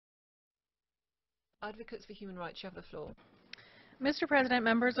Advocates for Human Rights, you have the floor. Mr. President,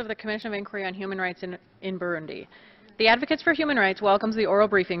 members of the Commission of Inquiry on Human Rights in Burundi. The Advocates for Human Rights welcomes the oral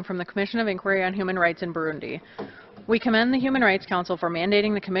briefing from the Commission of Inquiry on Human Rights in Burundi. We commend the Human Rights Council for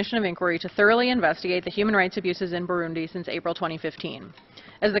mandating the Commission of Inquiry to thoroughly investigate the human rights abuses in Burundi since April 2015.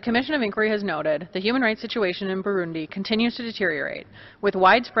 As the Commission of Inquiry has noted, the human rights situation in Burundi continues to deteriorate, with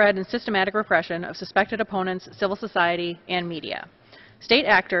widespread and systematic repression of suspected opponents, civil society, and media. State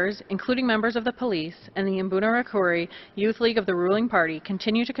actors, including members of the police and the Imbonerakure Youth League of the ruling party,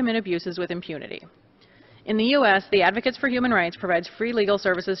 continue to commit abuses with impunity. In the U.S., the Advocates for Human Rights provides free legal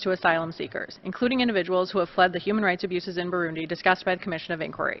services to asylum seekers, including individuals who have fled the human rights abuses in Burundi discussed by the Commission of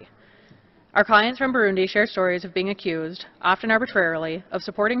Inquiry. Our clients from Burundi share stories of being accused, often arbitrarily, of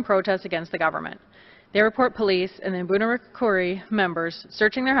supporting protests against the government. They report police and the Imbonerakure members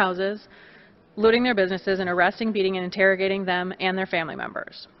searching their houses, looting their businesses, and arresting, beating, and interrogating them and their family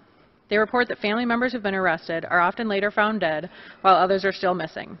members. They report that family members who've been arrested are often later found dead, while others are still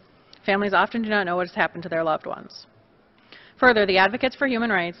missing. Families often do not know what has happened to their loved ones. Further, the Advocates for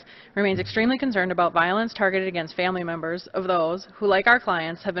Human Rights remains extremely concerned about violence targeted against family members of those who, like our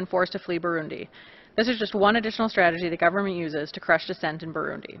clients, have been forced to flee Burundi. This is just one additional strategy the government uses to crush dissent in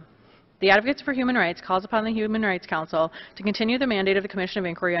Burundi. The Advocates for Human Rights calls upon the Human Rights Council to continue the mandate of the Commission of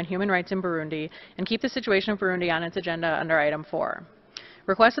Inquiry on Human Rights in Burundi and keep the situation of Burundi on its agenda under Item 4.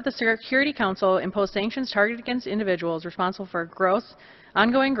 Request that the Security Council impose sanctions targeted against individuals responsible for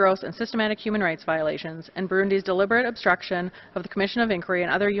ongoing gross and systematic human rights violations and Burundi's deliberate obstruction of the Commission of Inquiry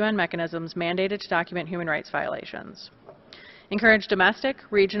and other UN mechanisms mandated to document human rights violations. Encourage domestic,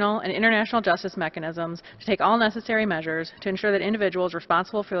 regional, and international justice mechanisms to take all necessary measures to ensure that individuals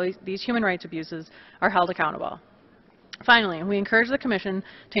responsible for these human rights abuses are held accountable. Finally, we encourage the Commission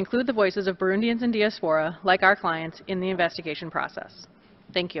to include the voices of Burundians in diaspora, like our clients, in the investigation process.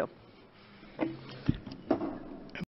 Thank you.